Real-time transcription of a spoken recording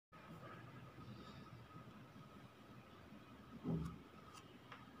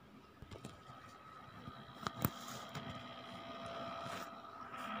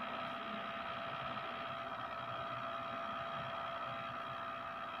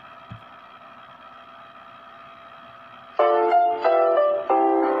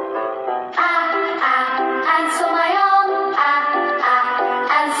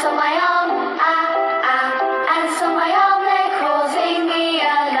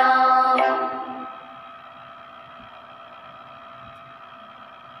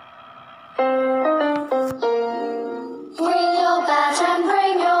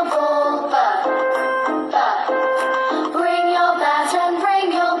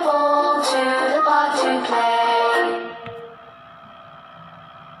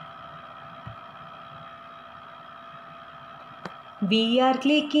We are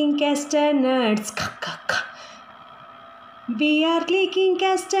clicking castanets. We are clicking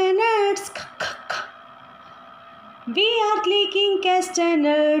castanets. We are clicking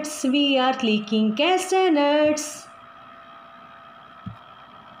castanets. We are clicking castanets.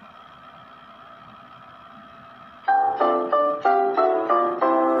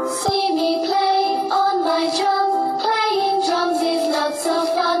 See me play on my drum. Playing drums is lots of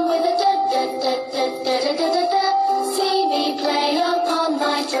fun with a da da da da da da da da da. See me play upon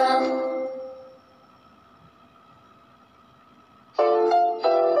my drum.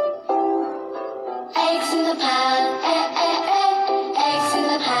 Eggs in the pan, eh eh eh. Eggs in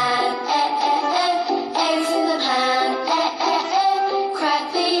the pan, eh eh eh. Eggs in the pan, eh eh eh. Crack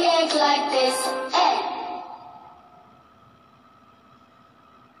the egg like this, eh.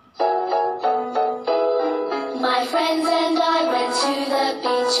 My friends and I went to the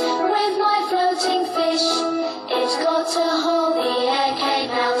beach with my floating fish. It got a hole, the air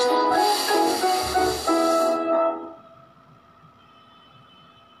came out.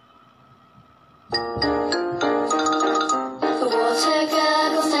 The water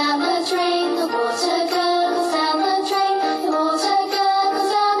gurgles down the drain. The water gurgles down the drain. The water gurgles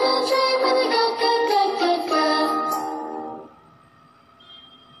down the drain with a gurg gurg gurg gurg gurg.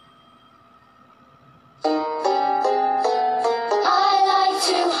 I like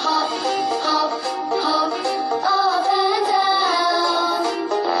to hop, hop, hop, up and down.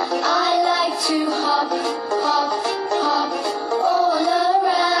 I like to hop, hop, hop, all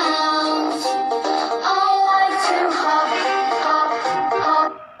around. I like to hop, hop, hop.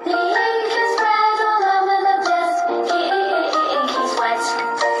 The ink is spread all over the desk. Ink is wet.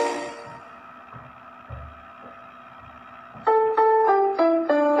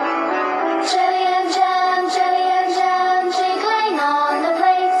 Jelly and jam, jiggling on the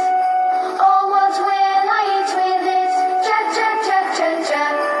plate. Oh, what will I eat with it? Jab, jab, jab, jab,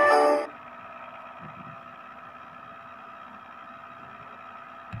 jab.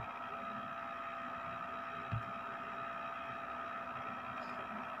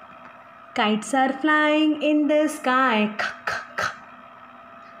 Kites are flying in the sky.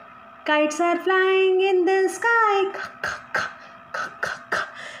 Kites are flying in the sky.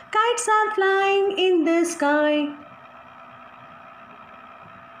 Kites are flying in the sky.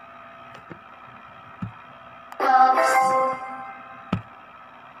 Pops.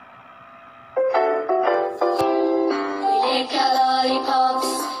 We lick our lollipops.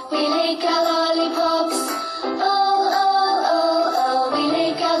 We lick our lollipops. Oh, oh, oh, oh. We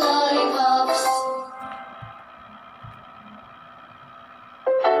lick our lollipops.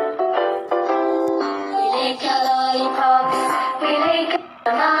 We lick our lollipops. We lick.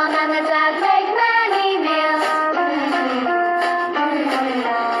 The mom and the dad make many meals.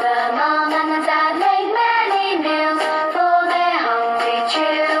 The mom and the dad make many meals for their hungry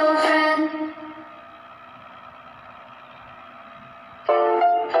children.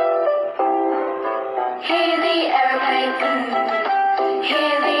 Hear the aeroplane,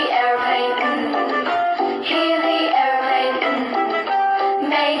 hear the aeroplane, hear the aeroplane,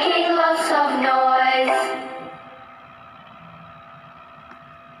 making lots of noise.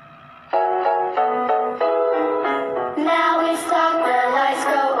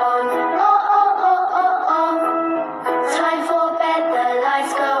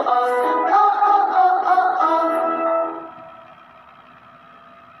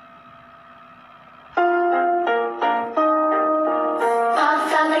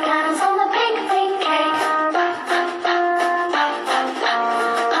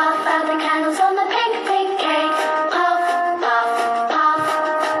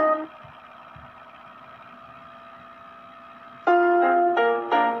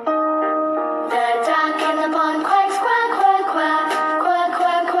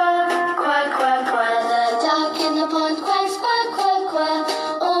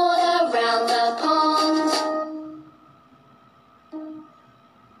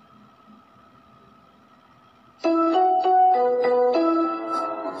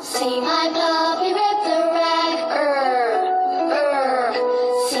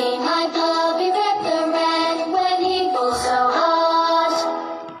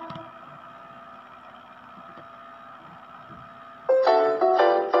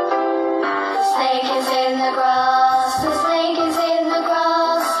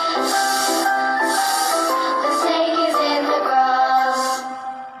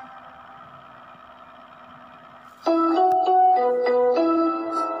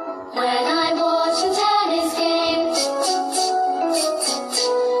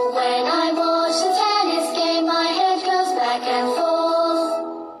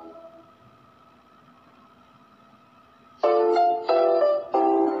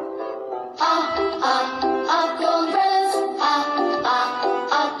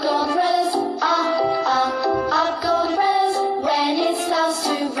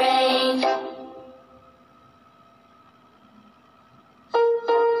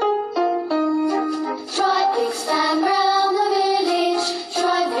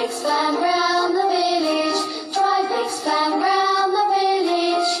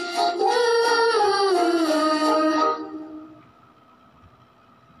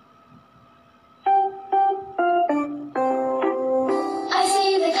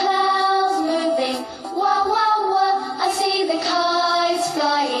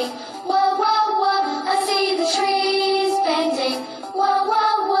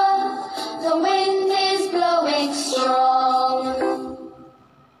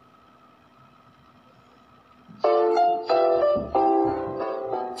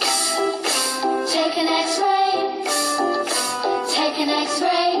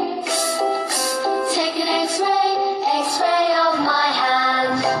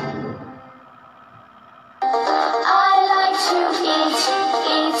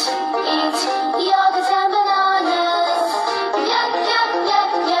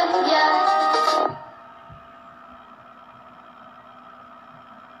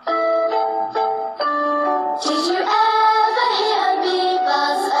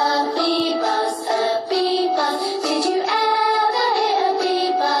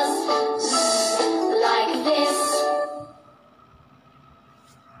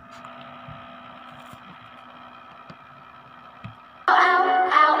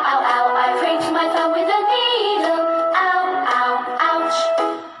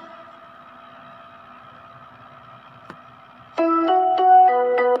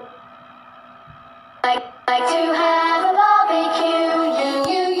 Like to have a barbecue,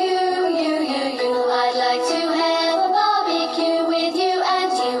 you. I'd like to have a barbecue with you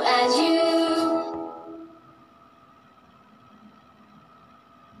and you and you.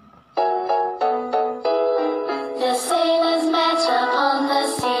 The sailors met upon the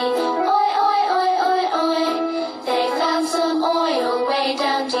sea. Oi, oi, oi, oi, oi. They found some oil way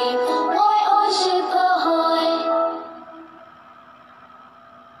down deep. Oi, oi, ship ahoy.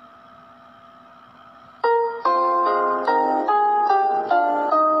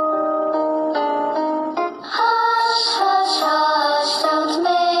 Hush, hush, hush, don't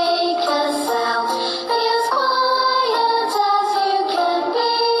make a sound. Be as quiet as you can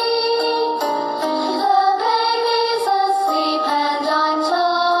be. The baby's asleep and I'm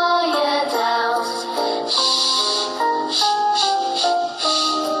tired out. Shh, shh, shh, shh,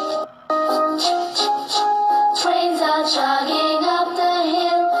 shh. Trains are chugging up the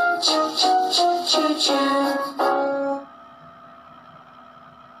hill. Choo, choo, choo, choo, choo.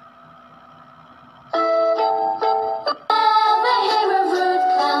 Never hear a rude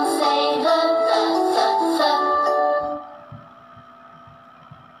clown say the.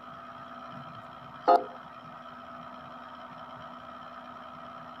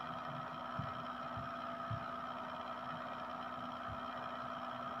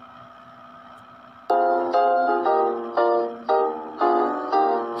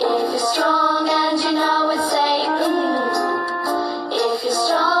 If you're strong